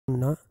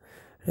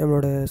பண்ணணும்னா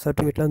நம்மளோட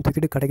சர்டிஃபிகேட்லாம்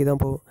தூக்கிட்டு கடைக்கு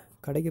தான் போவோம்.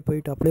 கடைக்கு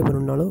போயிட்டு அப்ளை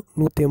பண்ணணுன்னாலும்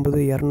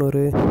 180,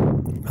 200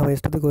 அவன்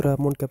இஷ்டத்துக்கு ஒரு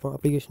அமௌண்ட் கேட்பான்.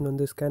 அப்ளிகேஷன்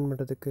வந்து ஸ்கேன்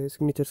பண்ணுறதுக்கு,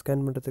 சிக்னேச்சர்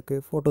ஸ்கேன் பண்ணுறதுக்கு,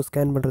 ஃபோட்டோ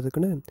ஸ்கேன்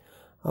பண்ணுறதுக்குன்னு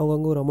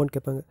அவங்கவுங்க ஒரு அமௌண்ட்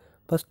கேட்பாங்க.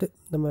 ஃபஸ்ட்டு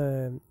நம்ம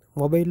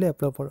மொபைல்லே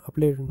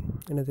அப்ளை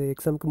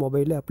எக்ஸாமுக்கு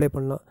மொபைல்லே அப்ளை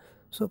பண்ணலாம்.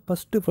 ஸோ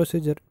ஃபஸ்ட்டு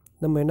ப்ரொசீஜர்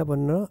நம்ம என்ன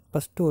பண்ணோன்னா,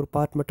 ஃபஸ்ட்டு ஒரு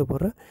பார்ட் மட்டும்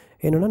போடுறேன்.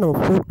 என்னென்னா நம்ம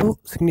ஃபோட்டோ,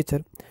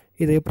 சிக்னேச்சர்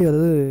இதை எப்படி,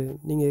 அதாவது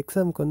நீங்கள்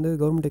எக்ஸாமுக்கு வந்து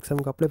கவர்மெண்ட்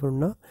எக்ஸாமுக்கு அப்ளை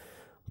பண்ணணும்னா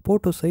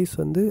ஃபோட்டோ சைஸ்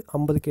வந்து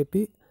 50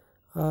 கேபி,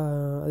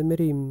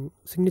 அதுமாரி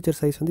சிக்னேச்சர்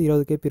சைஸ் வந்து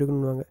 20 கேபி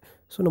இருக்குன்னுவாங்க.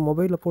 ஸோ நம்ம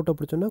மொபைலில் ஃபோட்டோ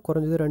பிடிச்சோன்னா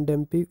குறைஞ்சது 2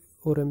 எம்பி,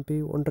 1 எம்பி,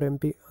 1.5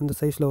 எம்பி அந்த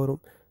சைஸில்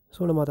வரும்.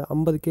 ஸோ நம்ம அதை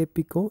 50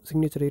 கேபிக்கும்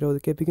சிக்னேச்சர்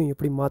 20 கேபிக்கும்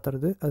எப்படி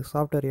மாற்றுறது, அது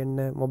சாஃப்ட்வேர்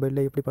என்ன,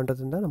 மொபைலில் எப்படி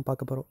பண்ணுறதுன்னு தான் நம்ம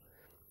பார்க்க போகிறோம்.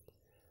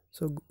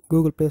 So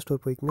Google play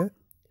store போய்க்குங்க.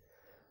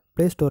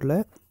 Play ஸ்டோரில்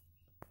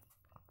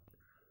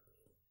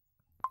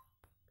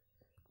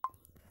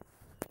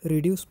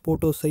ரெடியூஸ்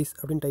ஃபோட்டோ சைஸ்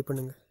அப்படின்னு டைப்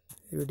பண்ணுங்கள்.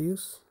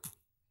 ரெடியூஸ்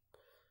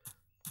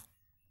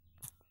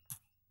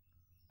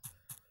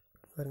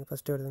பாருங்கள்,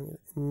 ஃபஸ்ட்டு எடுத்துங்க.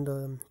 இந்த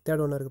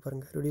தேர்ட் ஒன்று இருக்குது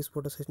பாருங்கள், ரெடியூஸ்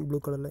ஃபோட்டோ சைஸ் ப்ளூ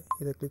கலரில்,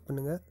 இதை கிளிக்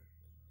பண்ணுங்கள்.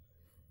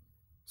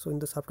 ஸோ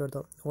இந்த சாஃப்ட்வேர்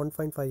தான்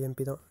 1.5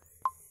 எம்பி தான்.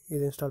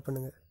 இதை இன்ஸ்டால்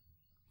பண்ணுங்கள்.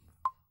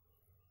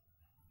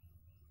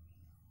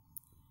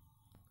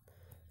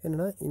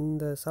 என்னென்னா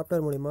இந்த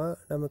சாஃப்ட்வேர் மூலிமா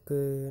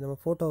நம்ம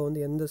ஃபோட்டோ வந்து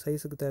எந்த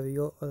சைஸுக்கு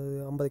தேவையோ, அது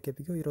 50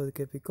 கேபிக்கோ 20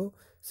 கேபிக்கோ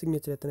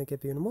சிக்னேச்சர் எத்தனை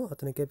கேபி வேணுமோ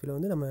அத்தனை கேபியில்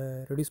வந்து நம்ம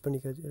ரெடியூஸ்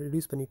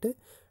பண்ணிவிட்டு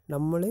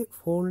நம்மளே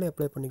ஃபோன்லேயே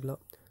அப்ளை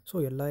பண்ணிக்கலாம். ஸோ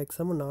எல்லா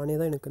எக்ஸாமும் நானே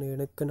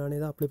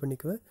தான் அப்ளை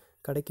பண்ணிக்குவேன்.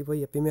 கடைக்கு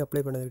போய் எப்பயுமே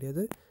அப்ளை பண்ணது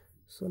கிடையாது.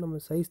 ஸோ நம்ம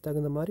சைஸ்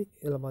தகுந்த மாதிரி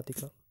இதில்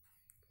மாற்றிக்கலாம்.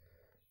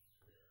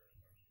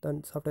 தான்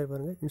சாஃப்ட்வேர்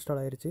பாருங்கள்,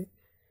 இன்ஸ்டால் ஆகிடுச்சு.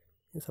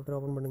 இந்த சாஃப்ட்வேர்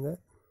ஓப்பன் பண்ணுங்கள்.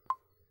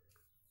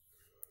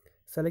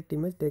 Select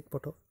image, take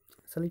photo.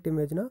 Select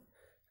இமேஜ்னால்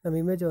நம்ம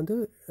இமேஜை வந்து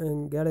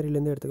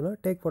கேலரியிலேருந்து எடுத்துக்கலாம்.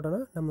 டேக் ஃபோட்டோனா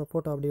நம்ம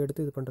ஃபோட்டோ அப்படியே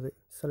எடுத்து இது பண்ணுறது.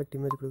 செலக்ட்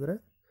இமேஜ்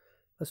கொடுக்குறேன்.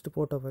 ஃபஸ்ட்டு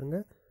ஃபோட்டோ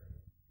பாருங்கள்.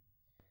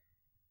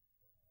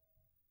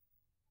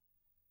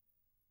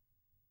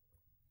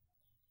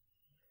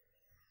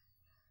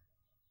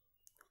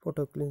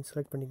 ஃபோட்டோ க்ளீன்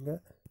செலக்ட் பண்ணிக்கங்க.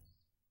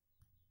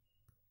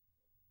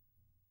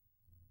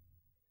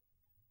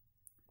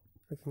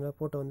 ஓகேங்களா,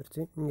 ஃபோட்டோ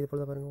வந்துருச்சு. நீங்கள் இது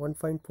போல் தான் பாருங்கள்,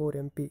 1.4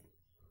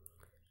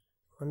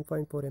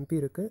 எம்பி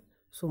இருக்குது.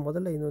 ஸோ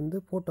முதல்ல இது வந்து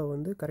ஃபோட்டோ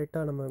வந்து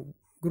கரெக்டாக நம்ம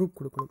குரூப்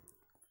கொடுக்கணும்.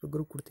 இப்போ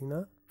குரூப்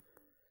கொடுத்திங்கன்னா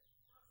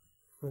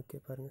ஓகே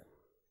பாருங்கள்.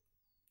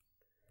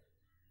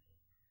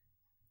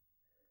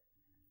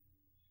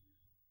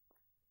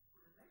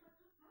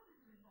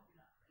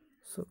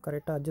 ஸோ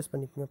கரெக்டாக அட்ஜஸ்ட்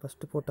பண்ணிக்கோங்க.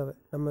 ஃபஸ்ட்டு ஃபோட்டோவை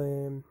நம்ம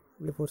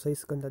A4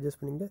 சைஸுக்கு வந்து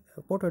அட்ஜஸ்ட் பண்ணிங்க.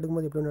 ஃபோட்டோ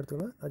எடுக்கும்போது எப்படி ஒன்று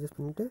எடுத்துக்கலாம், அட்ஜஸ்ட்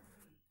பண்ணிவிட்டு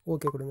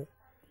ஓகே கொடுங்க.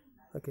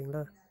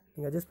 ஓகேங்களா,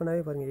 நீங்கள் அட்ஜஸ்ட்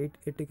பண்ணாவே பாருங்கள்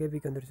 8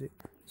 கேபிக்கு வந்துடுச்சு.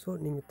 ஸோ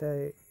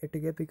நீங்கள் 8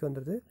 கேபிக்கு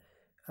வந்துடுது.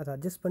 அதை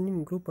அட்ஜஸ்ட் பண்ணி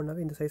நீங்கள் குரூப்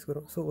பண்ணாவே இந்த சைஸ்க்கு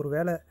வரும். ஸோ ஒரு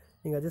வேளை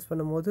நீங்கள் அட்ஜஸ்ட்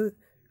பண்ணும்போது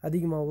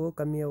அதிகமாகவோ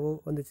கம்மியாகவோ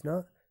வந்துச்சுன்னா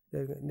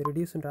இந்த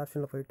ரெடியூஸ்ன்ற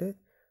ஆப்ஷனில் போய்ட்டு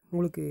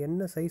உங்களுக்கு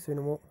என்ன சைஸ்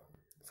வேணுமோ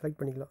செலக்ட்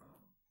பண்ணிக்கலாம்.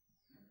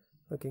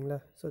 ஓகேங்களா,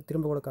 ஸோ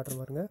திரும்ப கூட காட்டுற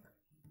பாருங்கள்.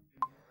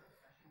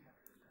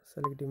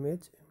 செலக்ட்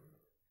இமேஜ்,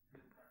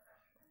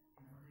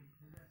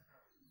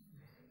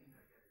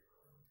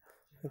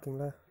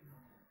 ஓகேங்களா,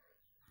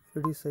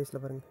 ரெடியூஸ்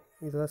சைஸில் பாருங்கள்.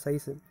 இதுதான்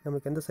சைஸு.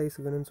 நமக்கு எந்த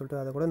சைஸு வேணும்னு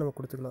சொல்லிட்டு அதை கூட நம்ம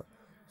கொடுத்துக்கலாம்.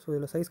 ஸோ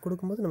இதில் சைஸ்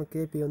கொடுக்கும்போது நம்ம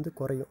கேபி வந்து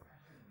குறையும்.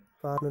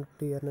 இப்போ 600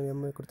 to 200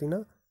 எம்ஏ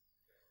கொடுத்திங்கன்னா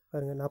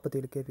பாருங்கள்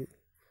 47 கேபி.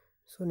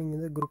 ஸோ நீங்கள்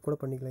வந்து குரூப் கூட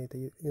பண்ணிக்கலாம்.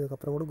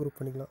 இதுக்கப்புறம் கூட குரூப்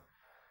பண்ணிக்கலாம்.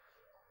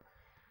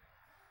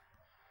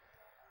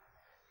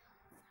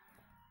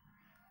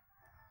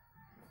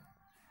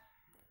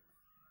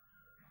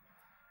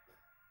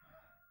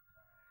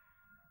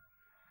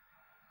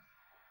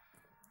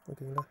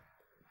 ஓகேங்களா,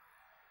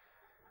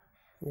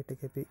 8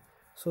 கேபி.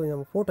 ஸோ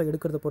நம்ம ஃபோட்டோ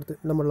எடுக்கிறத பொறுத்து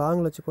நம்ம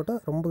லாங்கில் வச்சு போட்டால்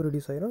ரொம்ப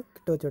ரெடியூஸ் ஆகிடும்,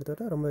 கிட்ட வச்சு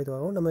எடுத்துக்கிட்டால் ரொம்ப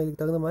இதுவாகும். நம்ம இதுக்கு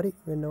தகுந்த மாதிரி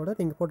என்னோட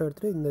நீங்கள் ஃபோட்டோ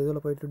எடுத்துகிட்டு இந்த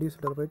இதில் போய்ட்டு ரெடியூஸ்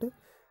இதில் போய்ட்டு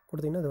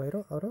கொடுத்திங்கன்னா இது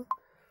ஆயிரும். அப்புறம்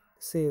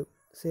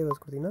சேவ் as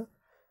கொடுத்திங்கன்னா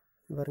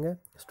பாருங்கள்,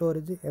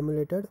 ஸ்டோரேஜ்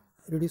எமுலேட்டட்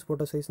ரெடியூஸ்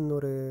ஃபோட்டோ சைஸ்ன்னு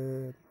ஒரு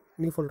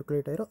நியூ ஃபோல்டர்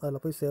க்ரியேட் ஆயிரும்.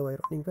 அதில் போய் சேவ்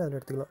ஆயிரும். நீங்கள் போய் அதில்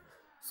எடுத்துக்கலாம்.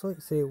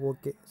 ஸோ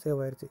ஓகே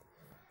சேவ் ஆயிடுச்சு.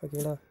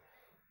 ஓகேங்களா,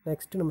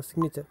 நெக்ஸ்ட்டு நம்ம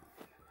சிக்னேச்சர்,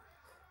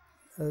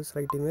 அது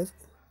செலக்ட் இமேஜ்,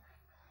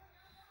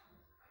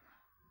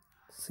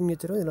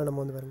 சிக்னேச்சரும் இதில்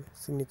நம்ம வந்து பாருங்கள்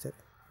சிக்னேச்சர்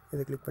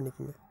இதை கிளிக்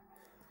பண்ணிக்கோங்க.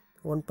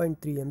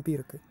 1.3 எம்பி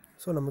இருக்குது.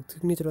 ஸோ நமக்கு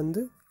சிக்னேச்சர்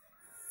வந்து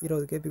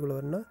 20 கேபிக்குள்ளே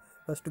வரணும்னா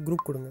ஃபஸ்ட்டு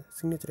குரூப் கொடுங்க.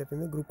 சிக்னேச்சர்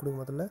எப்பயுமே குரூப் கொடுங்க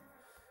முதல்ல.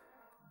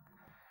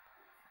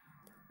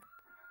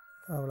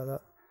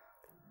 அவ்வளோதான்.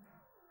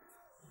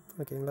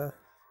 ஓகேங்களா,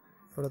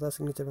 அவ்வளோதான்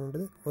சிக்னேச்சர்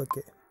பண்ணுறது.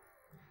 ஓகே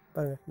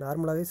பாருங்கள்,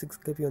 நார்மலாகவே 6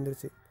 கேபி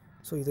வந்துருச்சு.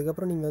 ஸோ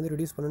இதுக்கப்புறம் நீங்கள் வந்து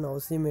ரெடியூஸ் பண்ணணும்னு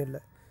அவசியமே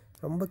இல்லை.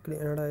 ரொம்ப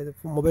என்னடா இது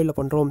மொபைலில்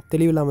பண்ணுறோம்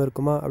தெளிவில்லாமல்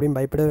இருக்குமா அப்படின்னு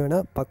பயப்படவே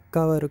வேணாம்,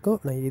 பக்காவாக இருக்கும்.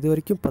 நான் இது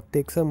வரைக்கும்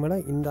 10 எக்ஸாம் மேலே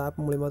இந்த ஆப்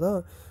மூலிமா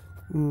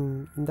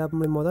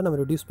தான் நம்ம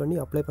ரெடியூஸ் பண்ணி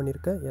அப்ளை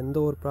பண்ணியிருக்கேன். எந்த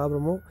ஒரு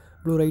ப்ராப்ளமும்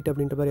ப்ளூ ரைட்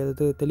அப்படின்ற மாதிரி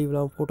எதாவது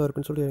தெளிவில்லாமல் ஃபோட்டோ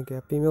இருக்குன்னு சொல்லிட்டு எனக்கு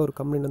எப்பயுமே ஒரு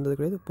கம்ப்ளைண்ட் வந்தது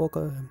கிடையாது.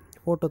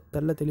 ஃபோட்டோ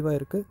தெளிவாக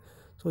இருக்குது.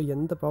 ஸோ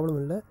எந்த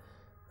ப்ராப்ளமும் இல்லை.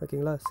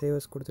 ஓகேங்களா,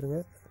 சேவஸ் கொடுத்துருங்க,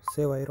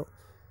 சேவ் ஆயிரும்.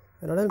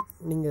 அதனால்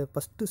நீங்கள்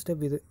ஃபஸ்ட்டு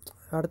ஸ்டெப் இது.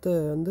 அடுத்து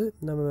வந்து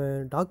நம்ம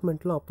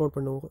டாக்குமெண்ட்லாம் அப்லோட்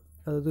பண்ணுவோம்.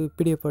 அதாவது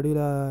பிடிஎஃப்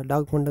வடிவில்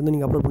டாக்குமெண்ட் வந்து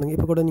நீங்கள் அப்லோட் பண்ணுங்கள்.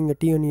 இப்போ கூட நீங்கள்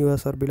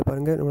TNUSRBயில்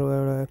பாருங்கள்,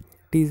 நம்மளோட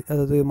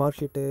அதாவது மார்க்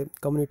ஷீட்டு,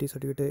 கம்யூனிட்டி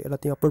சர்டிஃபிகேட்டு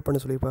எல்லாத்தையும் அப்லோட் பண்ண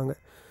சொல்லியிருப்பாங்க.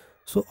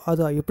 ஸோ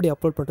அதை எப்படி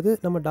அப்லோட் பண்ணுறது,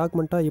 நம்ம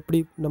டாக்குமெண்ட்டாக எப்படி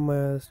நம்ம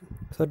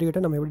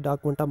சர்டிஃபிகேட்டை நம்ம எப்படி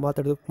டாக்குமெண்ட்டாக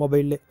மாற்றுறது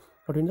மொபைல்லே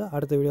அப்படின்னா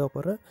அடுத்த வீடியோவை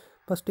போடுறேன்.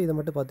 ஃபஸ்ட்டு இதை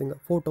மட்டும் பார்த்துங்க.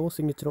 ஃபோட்டோவும்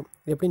சிக்னேச்சரும்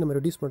எப்படி நம்ம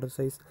ரெடியூஸ் பண்ணுறது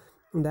சைஸ்.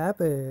 இந்த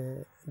ஆப்பை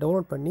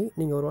டவுன்லோட் பண்ணி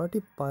நீங்கள் ஒரு வாட்டி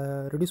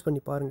ரெடியூஸ்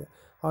பண்ணி பாருங்கள்.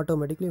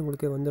 ஆட்டோமேட்டிக்லி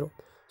உங்களுக்கு வந்துடும்.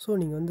 ஸோ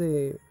நீங்கள் வந்து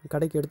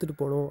கடைக்கு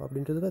எடுத்துகிட்டு போகணும்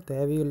அப்படின்றதுல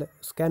தேவையே இல்லை.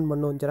 ஸ்கேன்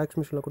பண்ணணும், ஜெராக்ஸ்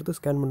மிஷினில் கொடுத்து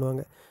ஸ்கேன்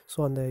பண்ணுவாங்க. ஸோ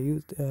அந்த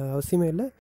அவசியமே இல்லை.